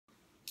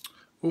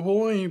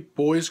Ahoy,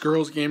 boys,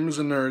 girls, gamers,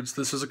 and nerds.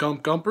 This is a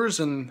Gumpers,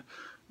 and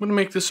I'm going to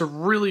make this a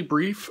really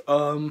brief.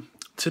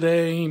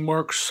 Today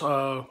marks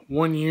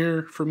 1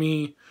 year for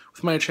me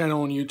with my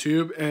channel on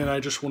YouTube, and I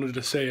just wanted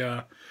to say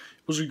it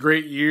was a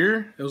great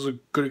year. It was a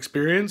good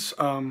experience.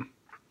 We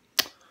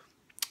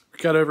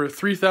got over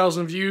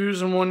 3,000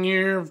 views in 1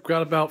 year. We've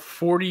got about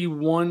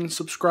 41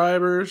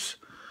 subscribers,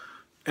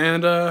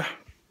 and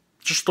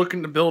just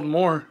looking to build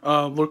more.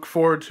 Look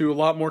forward to a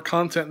lot more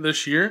content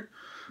this year.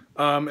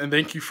 And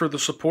thank you for the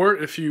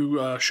support if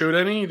you showed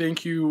any.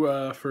 Thank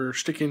you for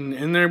sticking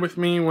in there with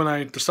me when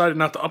I decided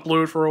not to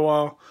upload for a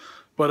while.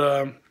 But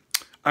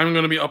I'm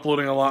going to be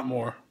uploading a lot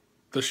more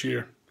this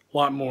year. A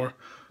lot more.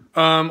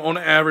 On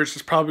average,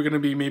 it's probably going to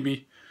be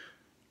maybe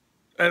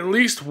at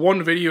least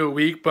one video a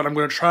week, but I'm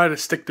going to try to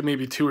stick to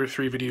maybe 2 or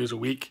 3 videos a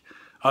week.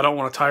 I don't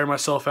want to tire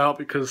myself out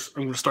because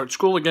I'm going to start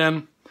school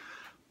again.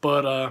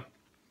 But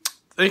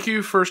thank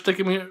you for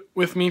sticking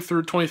with me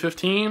through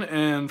 2015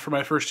 and for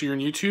my first year in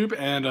YouTube,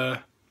 and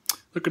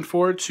looking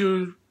forward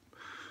to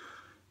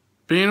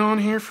being on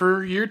here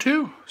for year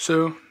 2.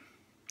 So,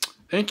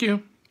 thank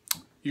you.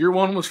 Year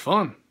 1 was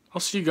fun. I'll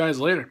see you guys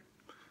later.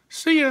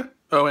 See ya.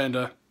 Oh,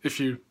 and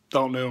if you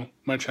don't know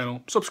my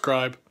channel,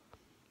 subscribe,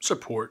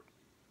 support.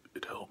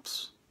 It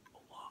helps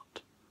a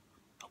lot.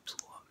 Helps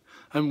a lot.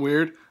 I'm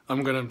weird.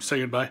 I'm gonna say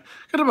goodbye.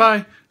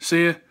 Goodbye.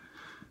 See ya.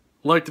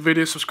 Like the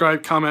video,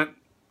 subscribe, comment.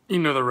 You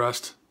know the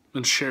rest,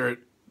 and share it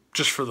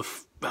just for the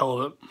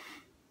hell of it.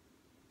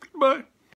 Bye.